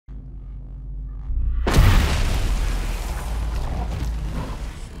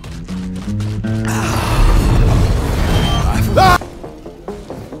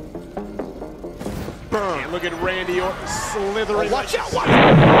Look at Randy slithering. Oh, watch out! Watch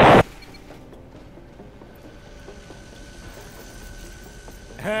out!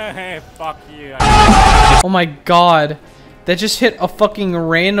 Hey, fuck you. Oh my god. That just hit a fucking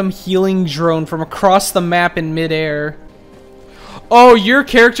random healing drone from across the map in midair. Oh, your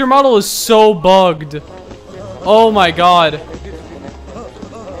character model is so bugged. Oh my god.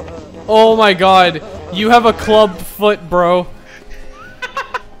 Oh my god. You have a club foot, bro.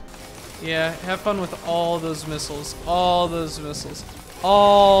 Yeah, have fun with all those missiles. All those missiles.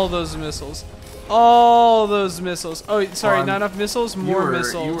 All those missiles. All those missiles. Oh, sorry, not enough missiles? More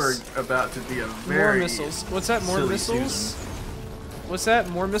missiles. You were about to be a very more missiles. What's that? More missiles? Susan. What's that?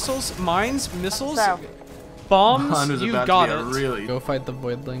 More missiles? Mines? Missiles? Bombs? You got it. Really... Go fight the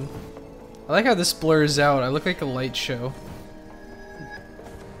voidling. I like how this blurs out. I look like a light show.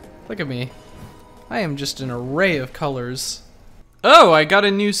 Look at me. I am just an array of colors. Oh, I got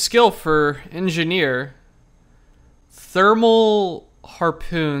a new skill for engineer. Thermal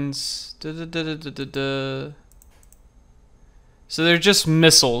harpoons. So they're just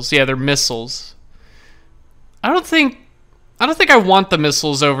missiles. Yeah, they're missiles. I don't think I want the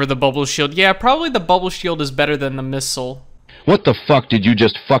missiles over the bubble shield. Yeah, probably the bubble shield is better than the missile. What the fuck did you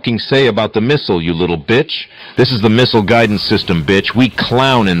just fucking say about the missile, you little bitch? This is the missile guidance system, bitch. We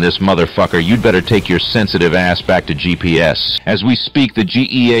clown in this motherfucker. You'd better take your sensitive ass back to GPS. As we speak, the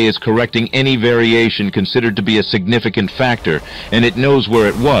GEA is correcting any variation considered to be a significant factor, and it knows where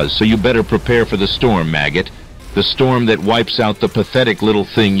it was, so you better prepare for the storm, maggot. The storm that wipes out the pathetic little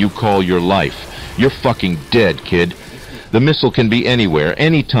thing you call your life. You're fucking dead, kid. The missile can be anywhere,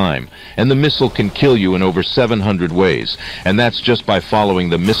 anytime, and the missile can kill you in over 700 ways, and that's just by following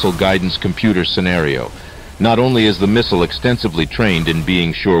the missile guidance computer scenario. Not only is the missile extensively trained in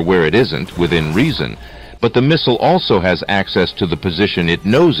being sure where it isn't, within reason, but the missile also has access to the position it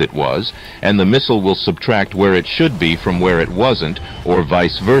knows it was, and the missile will subtract where it should be from where it wasn't, or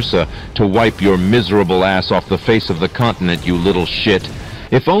vice versa, to wipe your miserable ass off the face of the continent, you little shit.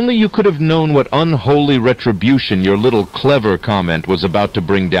 If only you could have known what unholy retribution your little clever comment was about to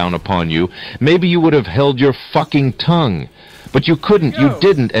bring down upon you, maybe you would have held your fucking tongue. But you couldn't, you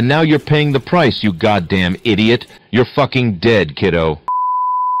didn't, and now you're paying the price, you goddamn idiot. You're fucking dead, kiddo.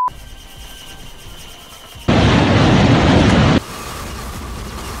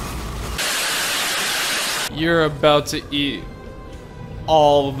 You're about to eat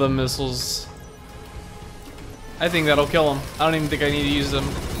all the missiles. I think that'll kill him. I don't even think I need to use them.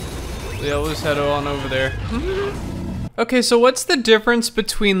 Yeah, let's head on over there. Okay, so what's the difference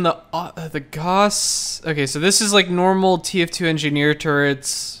between the Gauss? Okay, so this is like normal TF2 engineer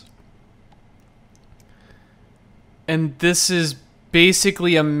turrets. And this is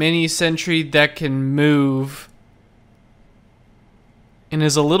basically a mini sentry that can move. And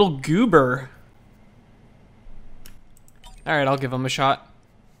is a little goober. Alright, I'll give him a shot.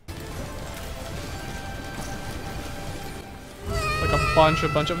 Like a bunch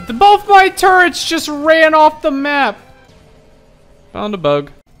of both my turrets just ran off the map. Found a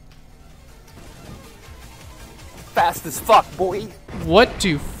bug. Fast as fuck, boy. What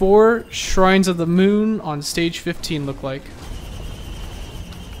do 4 Shrines of the Moon on stage 15 look like?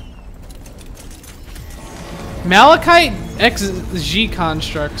 Malachite XG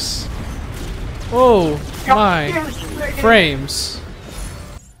constructs. Oh my frames.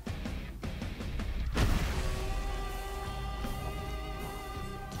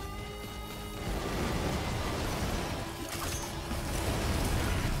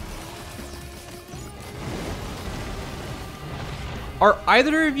 Are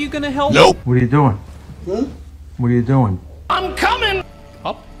either of you gonna help? Nope. What are you doing? Hmm? What are you doing? I'm coming!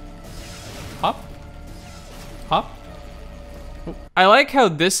 Hop. Hop. Hop. I like how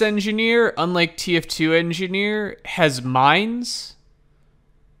this engineer, unlike TF2 engineer, has mines.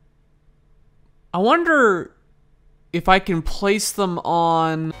 I wonder if I can place them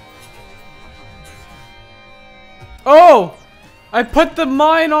on... Oh! I put the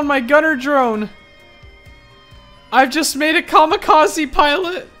mine on my gunner drone! I've just made a kamikaze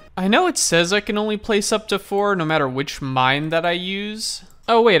pilot! I know it says I can only place up to 4 no matter which mine that I use.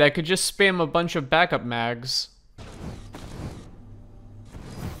 Oh wait, I could just spam a bunch of backup mags.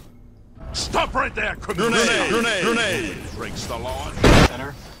 Stop right there! Grenade! Grenade! Grenade! Breaks the lawn.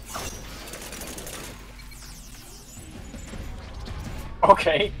 Center.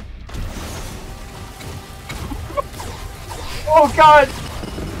 Okay. Oh god!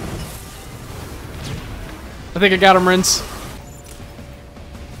 I think I got him, Rinse.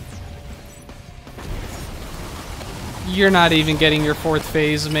 You're not even getting your 4th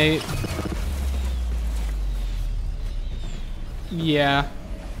phase, mate. Yeah.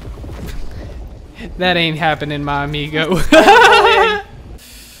 That ain't happening, my amigo.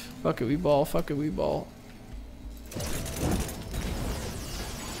 Fuck it, we ball. Fuck it, we ball.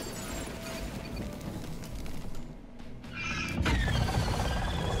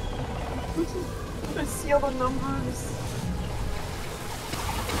 I see all the numbers.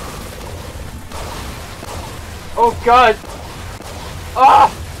 Oh god! Ah!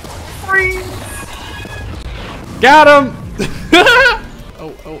 Freeze! Got him!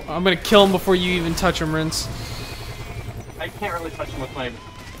 oh, I'm gonna kill him before you even touch him, Rinse. I can't really touch him with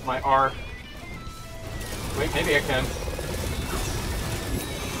my R. Wait, maybe I can.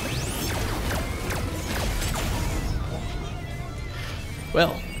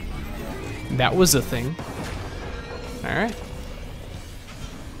 Well, that was a thing. Alright.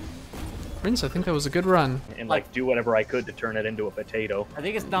 Rinse, I think that was a good run. And like do whatever I could to turn it into a potato. I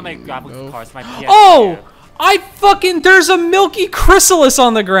think it's not my graphics card, it's my PS2. Oh! There's a milky chrysalis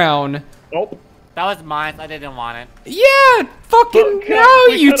on the ground! Nope. That was mine, I didn't want it. Yeah! Fucking Look, now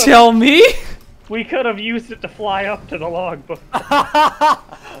we you could've- tell me! We could have used it to fly up to the log, but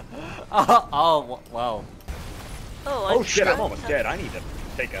Oh, whoa. oh shit, I'm almost dead. I need to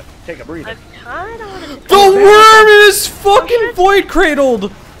take a breather. The worm is fucking void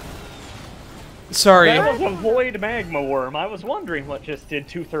cradled! Sorry. That was a void magma worm. I was wondering what just did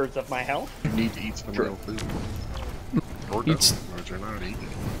 2/3 of my health. You need to eat some real food. Or Eats- don't, or you're not eating.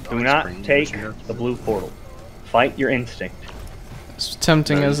 Do Ice not cream, take but you have the food. blue portal. Fight your instinct. As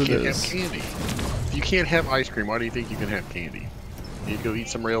tempting No, as you it can't is. have candy. If you can't have ice cream, why do you think you can have candy? You need to go eat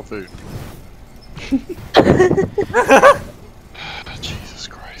some real food. Jesus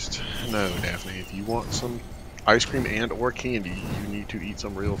Christ. No, Daphne, if you want some ice cream and or candy, you need to eat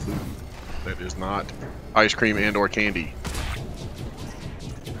some real food. That is not ice cream and or candy.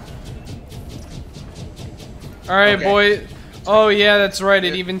 Alright, Okay. boy. Oh, yeah, that's right.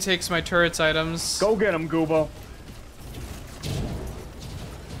 It even takes my turret's items. Go get him, Goobo.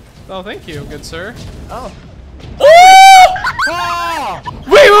 Oh, thank you, good sir. Oh.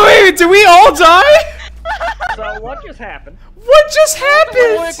 Wait, did we all die? So what just happened? What just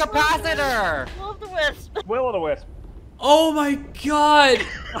Holy happened? capacitor! Will o' the Wisp. Oh my god.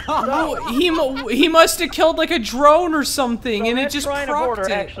 No, he must have killed like a drone or something, So and it that just Shrine of procced Order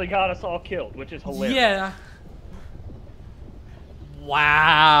it. actually got us all killed, which is hilarious. Yeah.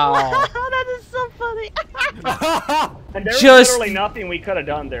 Wow. That is so funny. And there's Just- literally nothing we could have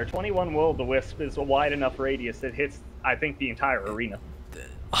done there. 21 Will o' the Wisp is a wide enough radius that hits, I think, the entire arena.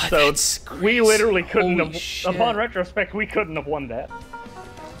 Oh, So that's we crazy. literally couldn't Holy have. shit. Upon retrospect, we couldn't have won that.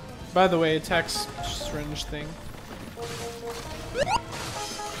 By the way, attack syringe thing.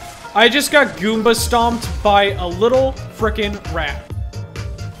 I just got Goomba stomped by a little frickin' rat.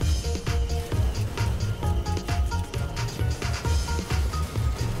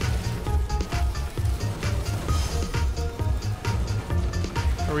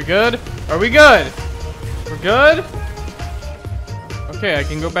 Are we good? Are we good? We're good? Okay, I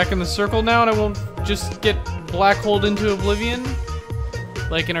can go back in the circle now and I won't just get black holed into oblivion?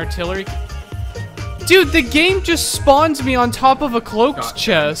 Like an artillery? Dude, the game just spawns me on top of a cloaked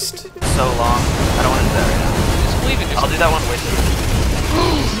chest. So long. I don't want to do that right now. Just leave it. I'll do that one with you.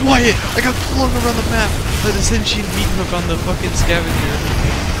 Wyatt, I got flung around the map by the sentient meat hook on the fucking scavenger.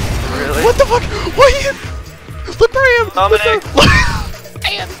 Really? What the fuck? Wyatt! Look where I am! Dominic!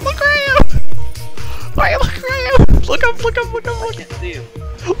 Wyatt, look where I am! Wyatt, look where I am! Look up, look up, look up, I look can't see you.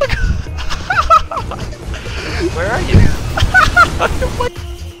 Look Where are you?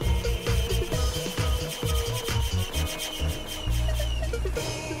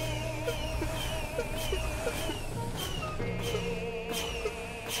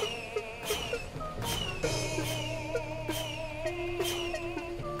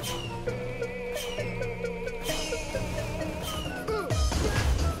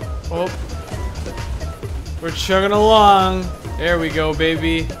 Oh. We're chugging along. There we go,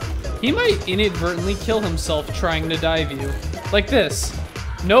 baby. He might inadvertently kill himself trying to dive you. Like this.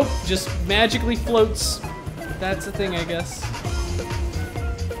 Nope, just magically floats. That's the thing, I guess.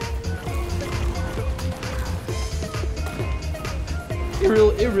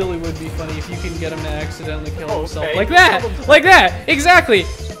 It really would be funny if you can get him to accidentally kill himself. Okay. Like that! Like that! Exactly!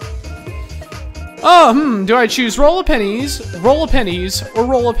 Oh, do I choose roll of pennies, or roll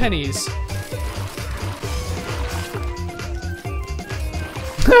of pennies?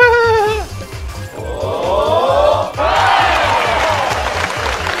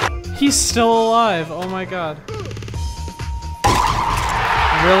 He's still alive. Oh my god.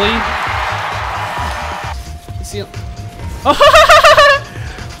 Really? Is he...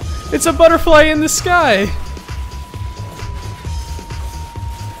 It's a butterfly in the sky.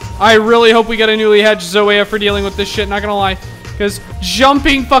 I really hope we get a newly hatched Zoea for dealing with this shit, not gonna lie. Because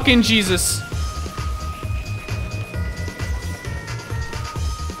jumping fucking Jesus.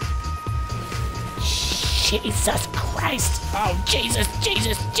 Jesus Christ. Oh, Jesus,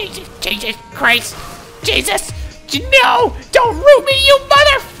 Jesus, Jesus, Jesus Christ. Jesus. No, don't root me, you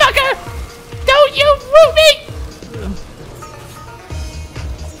motherfucker. Don't you root me.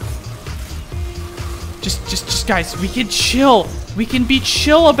 Just guys, we can chill. We can be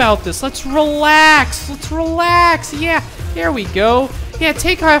chill about this. Let's relax. Let's relax. Yeah, there we go. Yeah,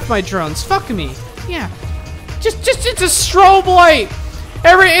 take off my drones. Fuck me. Yeah. Just it's a strobe light.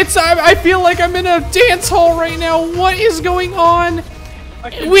 I feel like I'm in a dance hall right now. What is going on?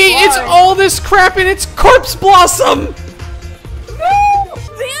 It's all this crap and it's Corpse Blossom. No,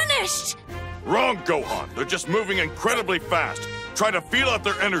 vanished. Wrong, Gohan. They're just moving incredibly fast. Try to feel out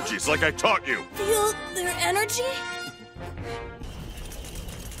their energies like I taught you. Feel their energy?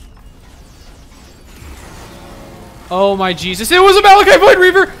 Oh my Jesus! It was a Malachi Void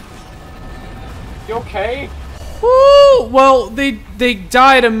Reaver. You okay? Woo! Well, they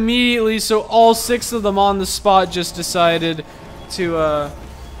died immediately, so all 6 of them on the spot just decided to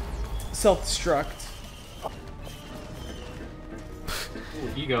self-destruct. Ooh,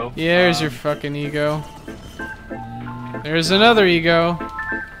 ego. Yeah, there's your fucking ego. There's another ego.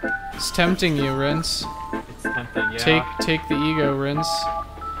 It's tempting you, Rince. It's tempting, yeah. Take the ego, Rince.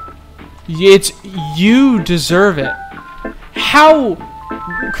 You deserve it. How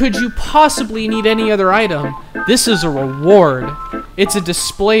could you possibly need any other item? This is a reward. It's a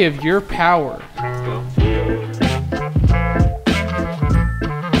display of your power. Let's go.